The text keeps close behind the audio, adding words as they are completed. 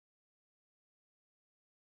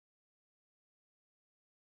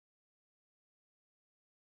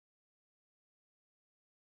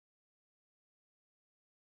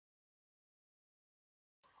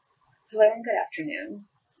Hello and good afternoon.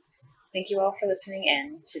 Thank you all for listening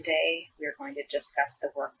in. Today we are going to discuss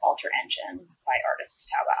the work Alter Engine by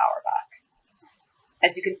artist Tauba Auerbach.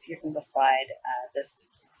 As you can see from the slide,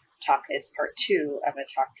 this talk is part 2 of a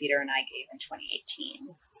talk Peter and I gave in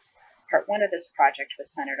 2018. Part 1 of this project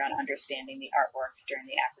was centered on understanding the artwork during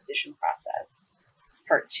the acquisition process.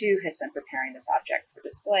 Part 2 has been preparing this object for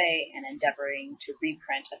display and endeavoring to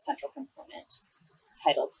reprint a central component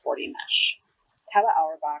titled 4D Mesh. Tauba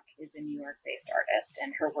Auerbach is a New York-based artist,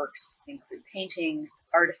 and her works include paintings,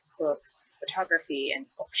 artist books, photography, and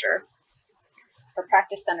sculpture. Her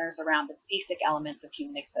practice centers around the basic elements of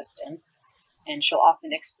human existence, and she'll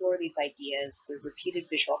often explore these ideas through repeated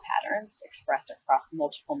visual patterns expressed across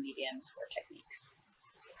multiple mediums or techniques.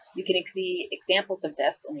 You can see examples of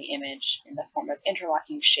this in the image in the form of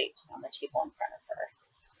interlocking shapes on the table in front of her.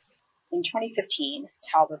 In 2015,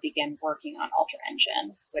 Tauba began working on Alter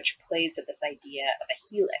Engine, which plays at this idea of a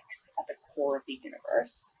helix at the core of the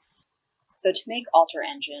universe. So to make Alter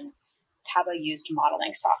Engine, Tauba used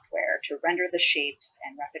modeling software to render the shapes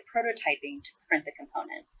and rapid prototyping to print the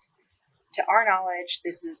components. To our knowledge,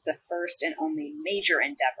 this is the first and only major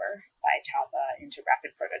endeavor by Tauba into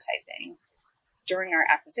rapid prototyping. During our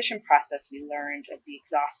acquisition process, we learned of the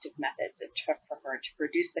exhaustive methods it took for her to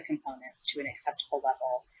produce the components to an acceptable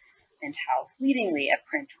level, and how fleetingly a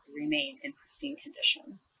print would remain in pristine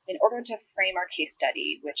condition. In order to frame our case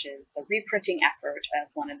study, which is the reprinting effort of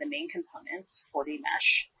one of the main components, 4D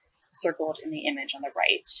Mesh, circled in the image on the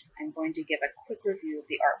right, I'm going to give a quick review of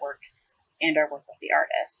the artwork and our work with the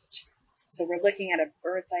artist. So we're looking at a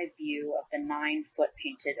bird's eye view of the 9-foot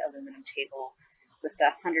painted aluminum table with the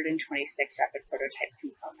 126 rapid prototype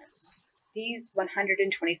components. These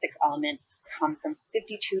 126 elements come from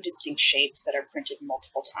 52 distinct shapes that are printed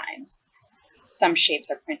multiple times. Some shapes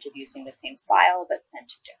are printed using the same file but sent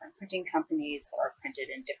to different printing companies, or are printed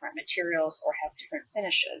in different materials or have different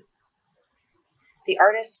finishes. The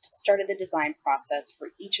artist started the design process for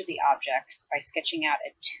each of the objects by sketching out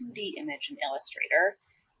a 2D image in Illustrator,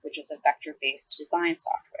 which is a vector-based design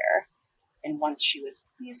software. And once she was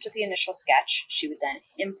pleased with the initial sketch, she would then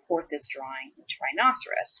import this drawing into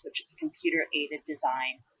Rhinoceros, which is a computer-aided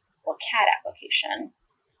design or CAD application.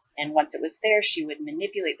 And once it was there, she would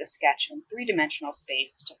manipulate the sketch in 3-dimensional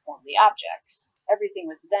space to form the objects. Everything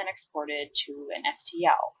was then exported to an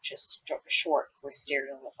STL, which is short for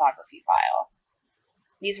stereolithography file.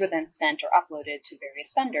 These were then sent or uploaded to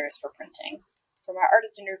various vendors for printing. From our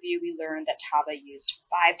artist interview, we learned that Tauba used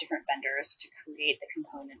 5 different vendors to create the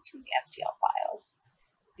components from the STL files.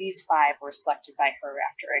 These 5 were selected by her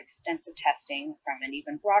after extensive testing from an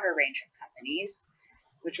even broader range of companies,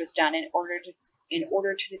 which was done in order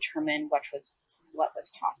to determine what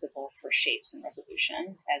was possible for shapes and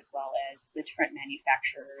resolution, as well as the different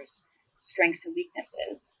manufacturers' strengths and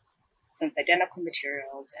weaknesses, since identical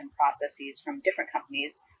materials and processes from different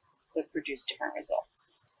companies would produce different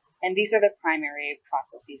results. And these are the primary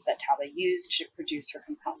processes that Tauba used to produce her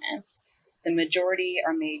components. The majority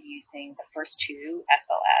are made using the first 2,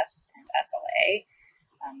 SLS and SLA.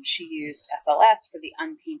 She used SLS for the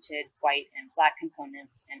unpainted white and black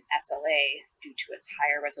components, and SLA, due to its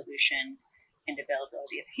higher resolution and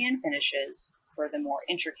availability of hand finishes, for the more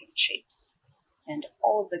intricate shapes. And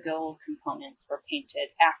all of the gold components were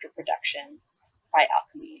painted after production by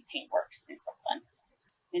Alchemy Paintworks in Brooklyn.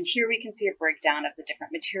 And here we can see a breakdown of the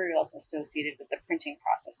different materials associated with the printing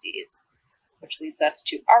processes, which leads us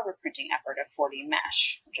to our reprinting effort of 4D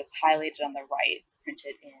Mesh, which is highlighted on the right,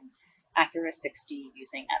 printed in Acura 60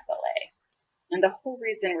 using SLA. And the whole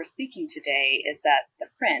reason we're speaking today is that the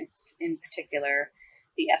prints, in particular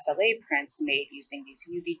the SLA prints made using these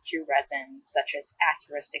UV-Cure resins such as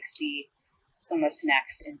Acura 60, Somos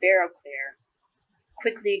Next, and Baroclear,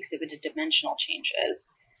 quickly exhibited dimensional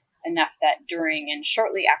changes, enough that during and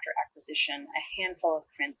shortly after acquisition, a handful of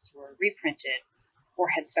prints were reprinted or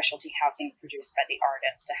had specialty housing produced by the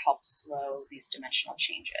artist to help slow these dimensional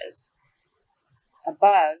changes.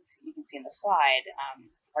 Above, you can see in the slide,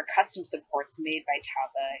 are custom supports made by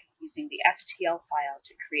Tauba using the STL file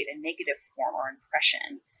to create a negative form or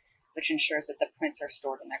impression, which ensures that the prints are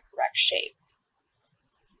stored in their correct shape.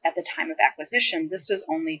 At the time of acquisition, this was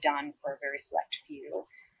only done for a very select few,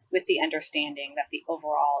 with the understanding that the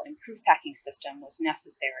overall improved packing system was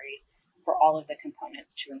necessary for all of the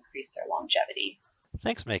components to increase their longevity.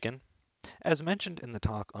 Thanks, Megan. As mentioned in the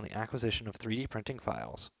talk on the acquisition of 3D printing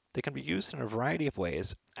files, they can be used in a variety of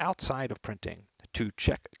ways outside of printing to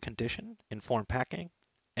check condition, inform packing,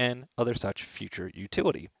 and other such future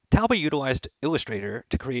utility. Tauba utilized Illustrator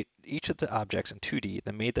to create each of the objects in 2D,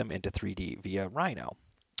 then made them into 3D via Rhino.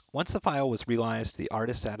 Once the file was realized to the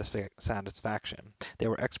artist's satisfaction, they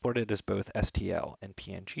were exported as both STL and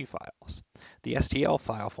PNG files. The STL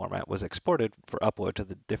file format was exported for upload to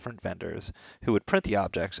the different vendors who would print the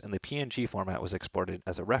objects, and the PNG format was exported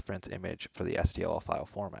as a reference image for the STL file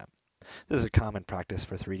format. This is a common practice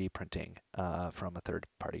for 3D printing from a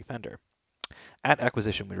third-party vendor. At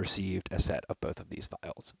acquisition, we received a set of both of these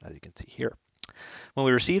files, as you can see here. When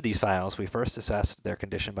we received these files, we first assessed their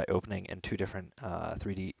condition by opening in two different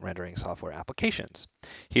 3D rendering software applications.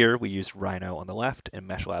 Here, we used Rhino on the left and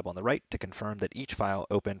MeshLab on the right to confirm that each file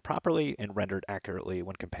opened properly and rendered accurately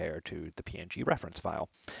when compared to the PNG reference file.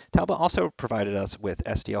 Tauba also provided us with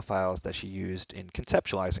STL files that she used in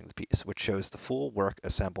conceptualizing the piece, which shows the full work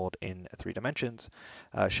assembled in 3 dimensions,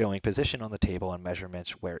 showing position on the table and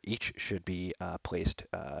measurements where each should be placed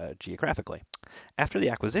geographically. After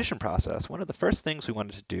the acquisition process, one of the first things we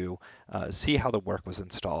wanted to do is see how the work was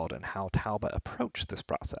installed and how Tauba approached this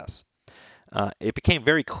process. It became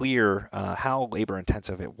very clear how labor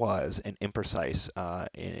intensive it was and imprecise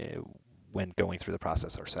when going through the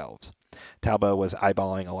process ourselves. Tauba was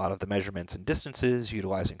eyeballing a lot of the measurements and distances,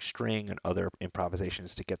 utilizing string and other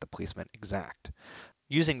improvisations to get the placement exact.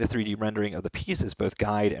 Using the 3D rendering of the piece as both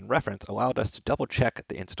guide and reference allowed us to double check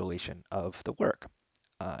the installation of the work.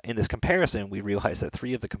 In this comparison, we realized that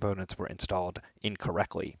 3 of the components were installed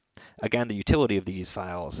incorrectly. Again, the utility of these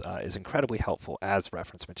files is incredibly helpful as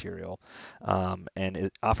reference material, and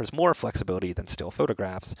it offers more flexibility than still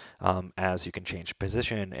photographs, as you can change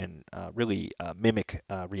position and really mimic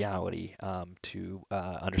reality to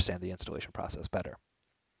understand the installation process better.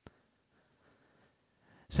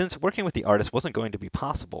 Since working with the artist wasn't going to be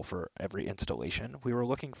possible for every installation, we were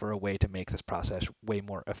looking for a way to make this process way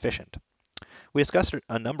more efficient. We discussed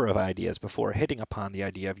a number of ideas before hitting upon the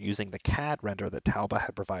idea of using the CAD render that Tauba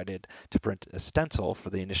had provided to print a stencil for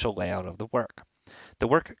the initial layout of the work. The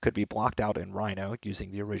work could be blocked out in Rhino using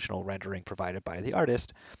the original rendering provided by the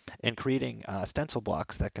artist, and creating stencil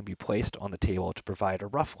blocks that can be placed on the table to provide a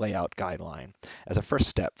rough layout guideline as a first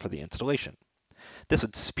step for the installation. This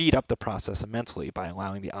would speed up the process immensely by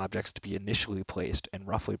allowing the objects to be initially placed and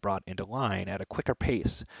roughly brought into line at a quicker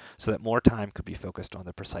pace so that more time could be focused on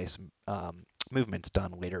the precise movements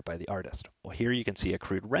done later by the artist. Well, here you can see a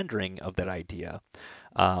crude rendering of that idea.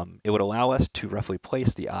 It would allow us to roughly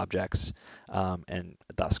place the objects and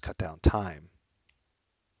thus cut down time.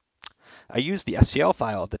 I used the STL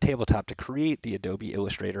file at the tabletop to create the Adobe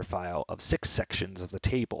Illustrator file of 6 sections of the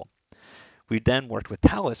table. We then worked with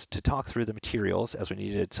Talus to talk through the materials as we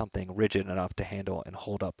needed something rigid enough to handle and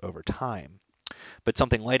hold up over time, but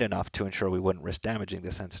something light enough to ensure we wouldn't risk damaging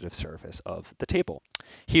the sensitive surface of the table.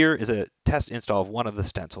 Here is a test install of one of the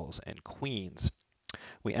stencils in Queens.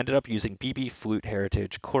 We ended up using BB Flute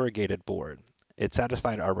Heritage corrugated board. It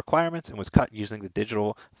satisfied our requirements and was cut using the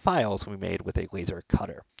digital files we made with a laser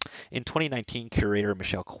cutter. In 2019, curator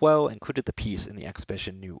Michelle Quell included the piece in the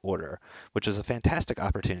exhibition New Order, which was a fantastic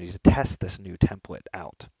opportunity to test this new template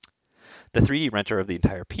out. The 3D render of the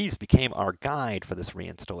entire piece became our guide for this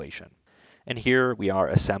reinstallation. And here we are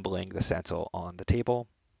assembling the stencil on the table.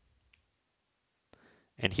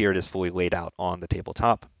 And here it is fully laid out on the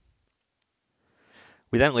tabletop.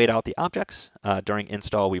 We then laid out the objects. During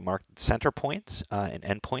install, we marked center points and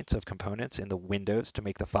endpoints of components in the windows to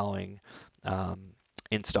make the following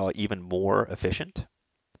install even more efficient.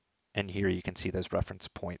 And here you can see those reference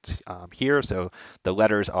points here. So the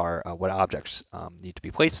letters are what objects need to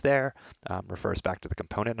be placed there, refers back to the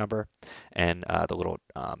component number. And the little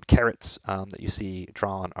carets that you see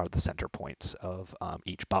drawn are the center points of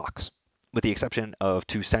each box. With the exception of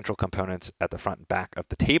 2 central components at the front and back of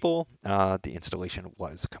the table, the installation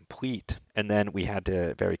was complete. And then we had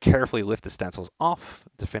to very carefully lift the stencils off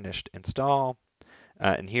the finished install.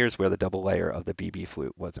 And here's where the double layer of the BB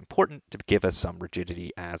flute was important to give us some rigidity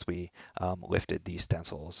as we lifted these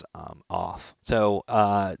stencils off. So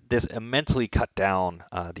this immensely cut down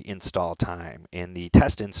the install time. In the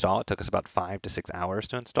test install, it took us about 5 to 6 hours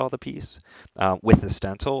to install the piece. With the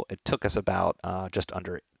stencil, it took us about just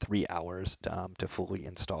under 3 hours to fully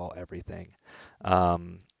install everything.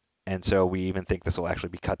 And so we even think this will actually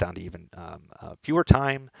be cut down to even fewer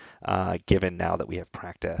time, given now that we have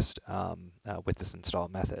practiced with this install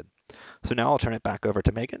method. So now I'll turn it back over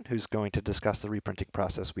to Megan, who's going to discuss the reprinting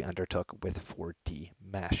process we undertook with 4D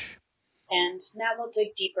Mesh. And now we'll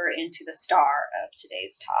dig deeper into the star of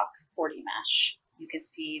today's talk, 4D Mesh. You can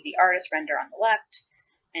see the artist render on the left,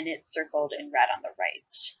 and it's circled in red on the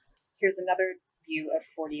right. Here's another view of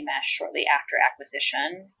 4D Mesh shortly after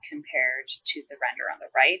acquisition compared to the render on the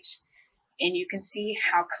right. And you can see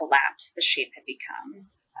how collapsed the shape had become.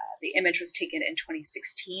 The image was taken in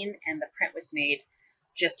 2016, and the print was made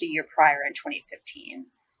just a year prior in 2015.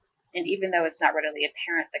 And even though it's not readily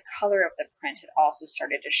apparent, the color of the print had also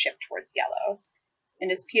started to shift towards yellow.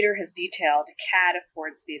 And as Peter has detailed, CAD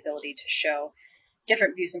affords the ability to show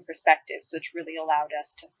different views and perspectives, which really allowed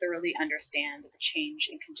us to thoroughly understand the change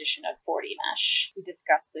in condition of 4D mesh. We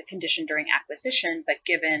discussed the condition during acquisition, but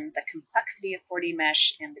given the complexity of 4D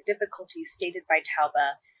mesh and the difficulties stated by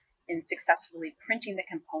Tauba in successfully printing the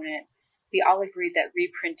component, we all agreed that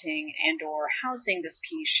reprinting and/or housing this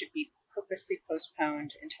piece should be purposely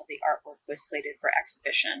postponed until the artwork was slated for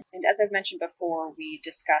exhibition. And as I've mentioned before, we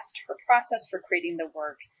discussed her process for creating the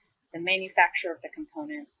work, the manufacture of the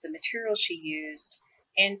components, the materials she used,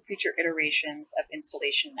 and future iterations of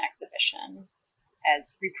installation and exhibition.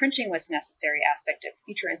 As reprinting was a necessary aspect of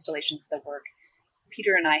future installations of the work,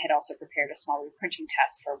 Peter and I had also prepared a small reprinting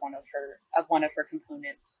test for one of her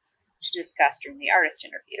components to discuss during the artist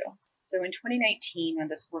interview. So in 2019, when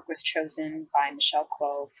this work was chosen by Michelle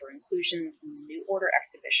Kuo for inclusion in the New Order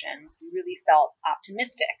exhibition, we really felt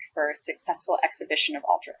optimistic for a successful exhibition of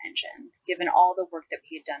Alter Engine, given all the work that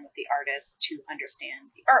we had done with the artist to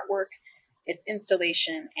understand the artwork, its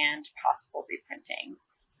installation, and possible reprinting.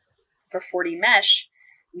 For 4D Mesh,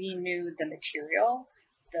 we knew the material,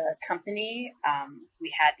 the company,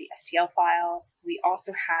 we had the STL file, we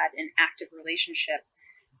also had an active relationship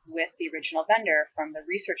with the original vendor from the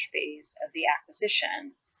research phase of the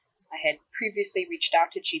acquisition. I had previously reached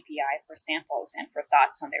out to GPI for samples and for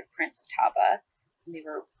thoughts on their prints with Tauba, and they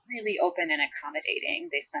were really open and accommodating.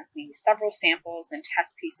 They sent me several samples and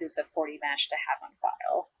test pieces of 4D Mesh to have on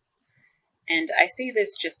file. And I say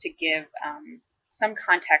this just to give some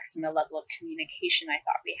context in the level of communication I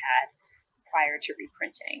thought we had prior to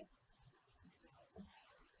reprinting.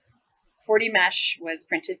 4D Mesh was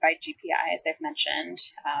printed by GPI, as I've mentioned,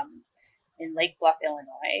 in Lake Bluff,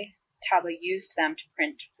 Illinois. Tauba used them to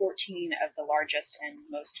print 14 of the largest and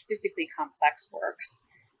most physically complex works,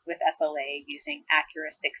 with SLA using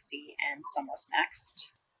Accura 60 and Somos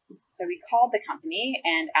Next. So we called the company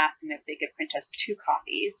and asked them if they could print us 2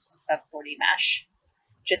 copies of 4D Mesh,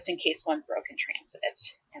 just in case one broke in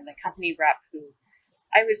transit. And the company rep, who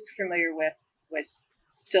I was familiar with, was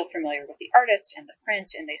still familiar with the artist and the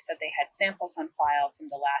print, and they said they had samples on file from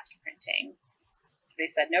the last printing. So they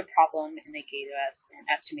said no problem, and they gave us an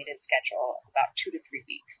estimated schedule of about 2 to 3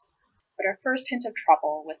 weeks. But our first hint of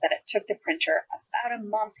trouble was that it took the printer about a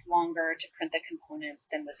month longer to print the components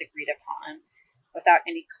than was agreed upon, without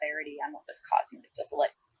any clarity on what was causing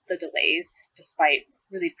the delays, despite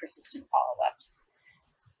really persistent follow-ups.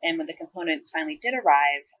 And when the components finally did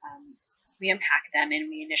arrive, we unpacked them, and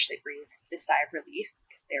we initially breathed a sigh of relief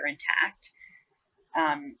because they're intact.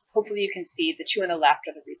 Hopefully you can see the 2 on the left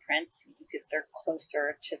are the reprints. You can see that they're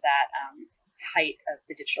closer to that height of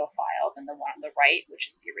the digital file than the one on the right, which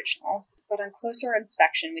is the original. But on closer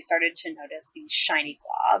inspection, we started to notice these shiny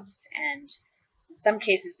globs, and in some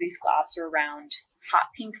cases these globs were around hot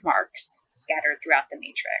pink marks scattered throughout the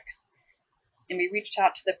matrix. And we reached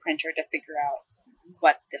out to the printer to figure out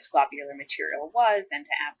what this globular material was and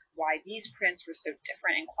to ask why these prints were so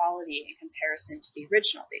different in quality in comparison to the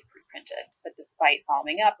original they pre-printed. But despite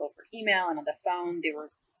following up over email and on the phone, there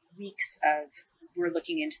were weeks of, we're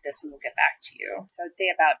looking into this and we'll get back to you. So I'd say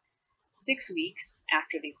about 6 weeks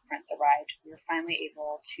after these prints arrived, we were finally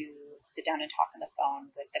able to sit down and talk on the phone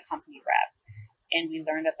with the company rep. And we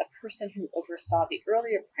learned that the person who oversaw the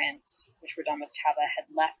earlier prints, which were done with Tauba, had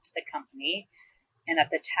left the company, and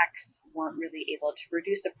that the techs weren't really able to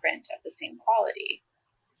produce a print of the same quality.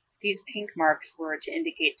 These pink marks were to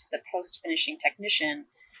indicate to the post-finishing technician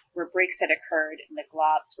where breaks had occurred and the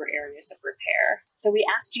globs were areas of repair. So we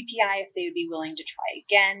asked GPI if they would be willing to try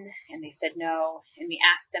again, and they said no, and we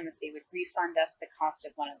asked them if they would refund us the cost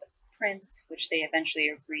of one of the prints, which they eventually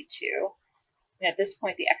agreed to. And at this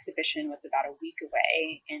point, the exhibition was about a week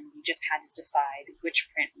away, and we just had to decide which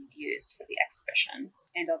print we'd use for the exhibition.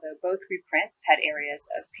 And although both reprints had areas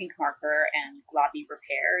of pink marker and globby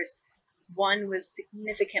repairs, one was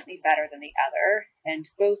significantly better than the other, and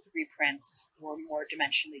both reprints were more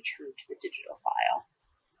dimensionally true to the digital file.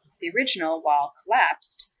 The original, while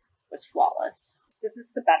collapsed, was flawless. This is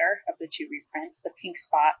the better of the 2 reprints. The pink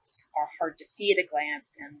spots are hard to see at a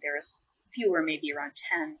glance, and there's fewer, maybe around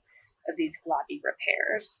 10, of these globby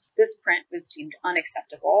repairs. This print was deemed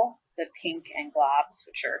unacceptable. The pink and globs,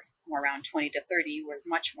 which are more around 20 to 30, were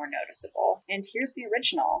much more noticeable. And here's the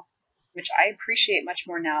original, which I appreciate much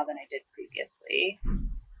more now than I did previously.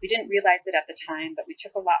 We didn't realize it at the time, but we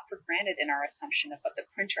took a lot for granted in our assumption of what the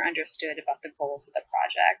printer understood about the goals of the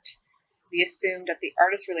project. We assumed that the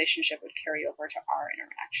artist relationship would carry over to our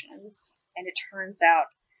interactions. And it turns out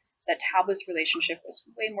that Tauba's relationship was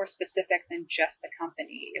way more specific than just the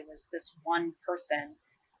company. It was this one person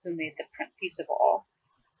who made the print feasible.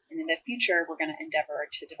 And in the future, we're going to endeavor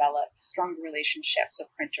to develop stronger relationships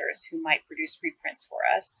with printers who might produce reprints for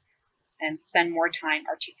us and spend more time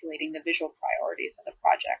articulating the visual priorities of the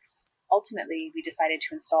projects. Ultimately, we decided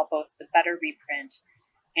to install both the better reprint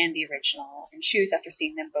and the original and choose after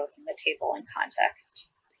seeing them both in the table and context.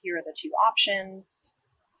 Here are the two options.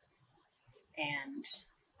 And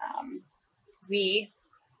we,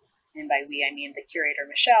 and by we I mean the curator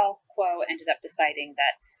Michelle Kuo, ended up deciding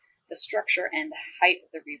that the structure and the height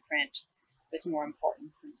of the reprint was more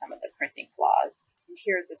important than some of the printing flaws. And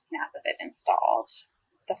here's a snap of it installed.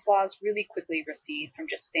 The flaws really quickly recede from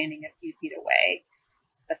just standing a few feet away,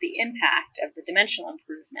 but the impact of the dimensional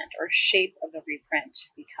improvement or shape of the reprint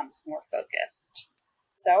becomes more focused.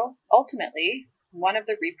 So ultimately, one of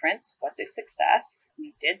the reprints was a success.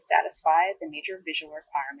 We did satisfy the major visual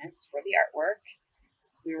requirements for the artwork.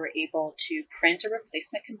 We were able to print a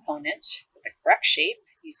replacement component with the correct shape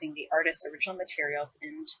using the artist's original materials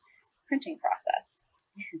and printing process.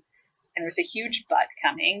 And there's a huge but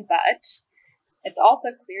coming, but it's also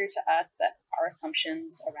clear to us that our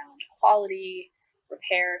assumptions around quality,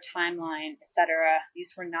 repair, timeline, etc.,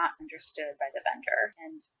 these were not understood by the vendor.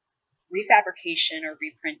 And refabrication or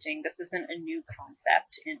reprinting, this isn't a new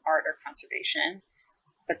concept in art or conservation,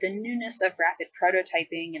 but the newness of rapid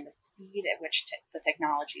prototyping and the speed at which the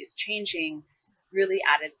technology is changing really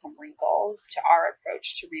added some wrinkles to our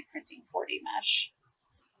approach to reprinting 4D mesh.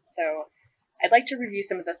 So I'd like to review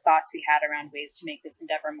some of the thoughts we had around ways to make this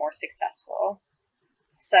endeavor more successful,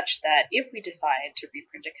 such that if we decide to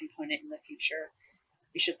reprint a component in the future,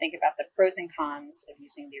 we should think about the pros and cons of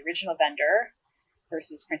using the original vendor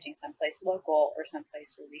versus printing someplace local or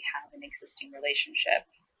someplace where we have an existing relationship.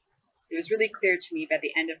 It was really clear to me by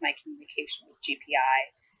the end of my communication with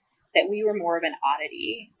GPI that we were more of an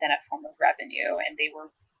oddity than a form of revenue, and they were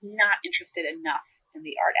not interested enough in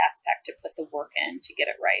the art aspect to put the work in to get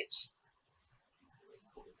it right.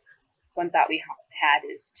 One thought we had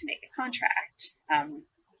is to make a contract.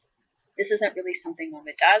 This isn't really something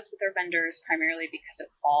MoMA does with their vendors, primarily because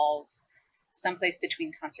it falls someplace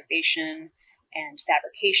between conservation and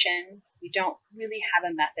fabrication. We don't really have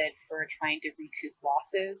a method for trying to recoup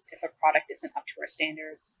losses if a product isn't up to our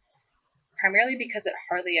standards, primarily because it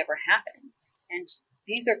hardly ever happens. And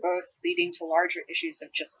these are both leading to larger issues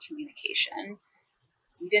of just communication.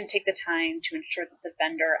 We didn't take the time to ensure that the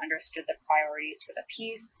vendor understood the priorities for the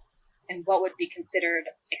piece and what would be considered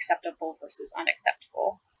acceptable versus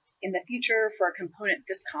unacceptable. In the future, for a component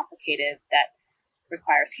this complicated that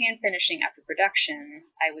requires hand finishing after production,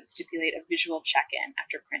 I would stipulate a visual check-in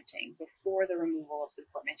after printing before the removal of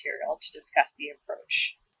support material to discuss the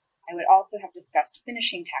approach. I would also have discussed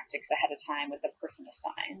finishing tactics ahead of time with the person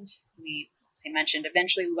assigned. We, as I mentioned,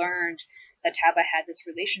 eventually learned that Tauba had this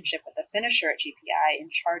relationship with a finisher at GPI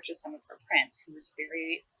in charge of some of her prints, who was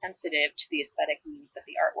very sensitive to the aesthetic needs of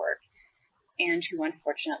the artwork, and who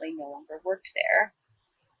unfortunately no longer worked there.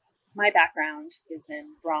 My background is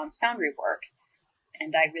in bronze foundry work,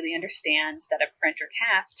 and I really understand that a print or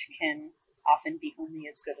cast can often be only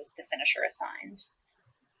as good as the finisher assigned.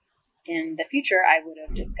 In the future, I would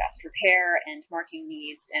have discussed repair and marking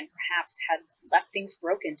needs and perhaps had left things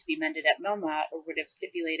broken to be mended at MoMA, or would have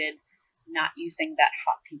stipulated not using that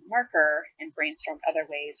hot pink marker and brainstormed other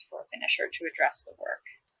ways for a finisher to address the work.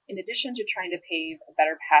 In addition to trying to pave a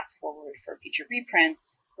better path forward for future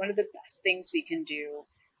reprints, one of the best things we can do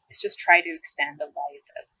is just try to extend the life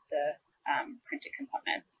of the printed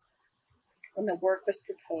components. When the work was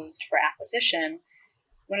proposed for acquisition,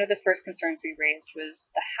 one of the first concerns we raised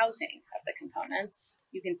was the housing of the components.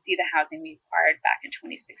 You can see the housing we acquired back in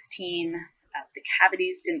 2016. The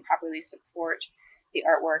cavities didn't properly support the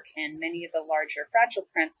artwork, and many of the larger fragile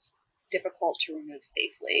prints difficult to remove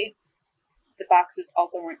safely. The boxes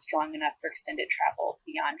also weren't strong enough for extended travel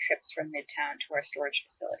beyond trips from Midtown to our storage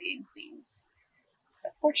facility in Queens.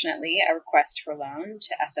 But fortunately, a request for loan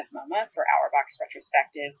to SF MoMA for Auerbach's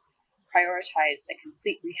retrospective prioritized a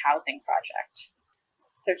complete rehousing project.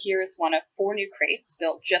 So here is one of 4 new crates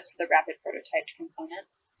built just for the rapid prototyped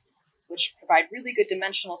components, which provide really good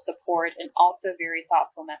dimensional support and also very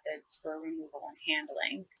thoughtful methods for removal and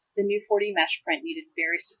handling. The new 4D mesh print needed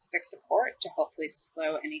very specific support to hopefully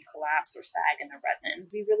slow any collapse or sag in the resin.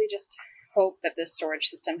 We really just hope that this storage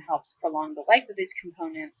system helps prolong the life of these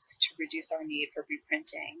components to reduce our need for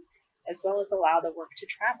reprinting, as well as allow the work to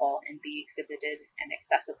travel and be exhibited and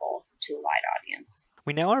accessible to a wide audience.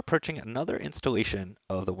 We now are approaching another installation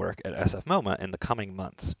of the work at SF MoMA in the coming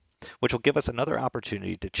months. which will give us another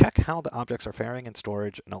opportunity to check how the objects are faring in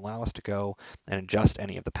storage and allow us to go and adjust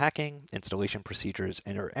any of the packing, installation procedures,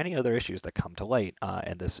 and or any other issues that come to light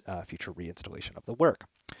in this future reinstallation of the work.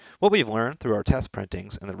 What we've learned through our test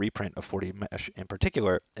printings and the reprint of 4D Mesh in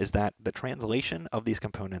particular is that the translation of these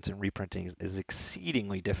components in reprinting is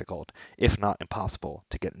exceedingly difficult, if not impossible,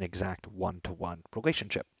 to get an exact one-to-one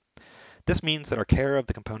relationship. This means that our care of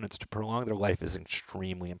the components to prolong their life is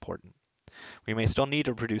extremely important. We may still need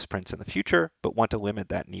to produce prints in the future, but want to limit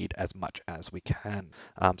that need as much as we can.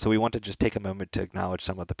 So we want to just take a moment to acknowledge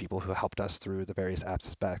some of the people who helped us through the various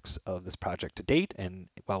aspects of this project to date and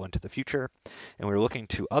well into the future. And we're looking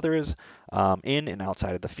to others in and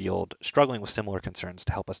outside of the field struggling with similar concerns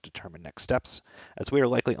to help us determine next steps, as we are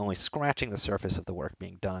likely only scratching the surface of the work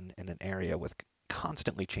being done in an area with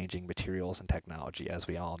constantly changing materials and technology, as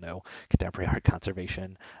we all know contemporary art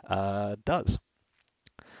conservation does.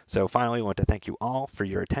 So finally, I want to thank you all for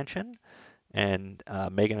your attention, and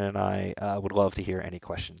Megan and I would love to hear any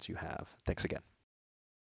questions you have. Thanks again.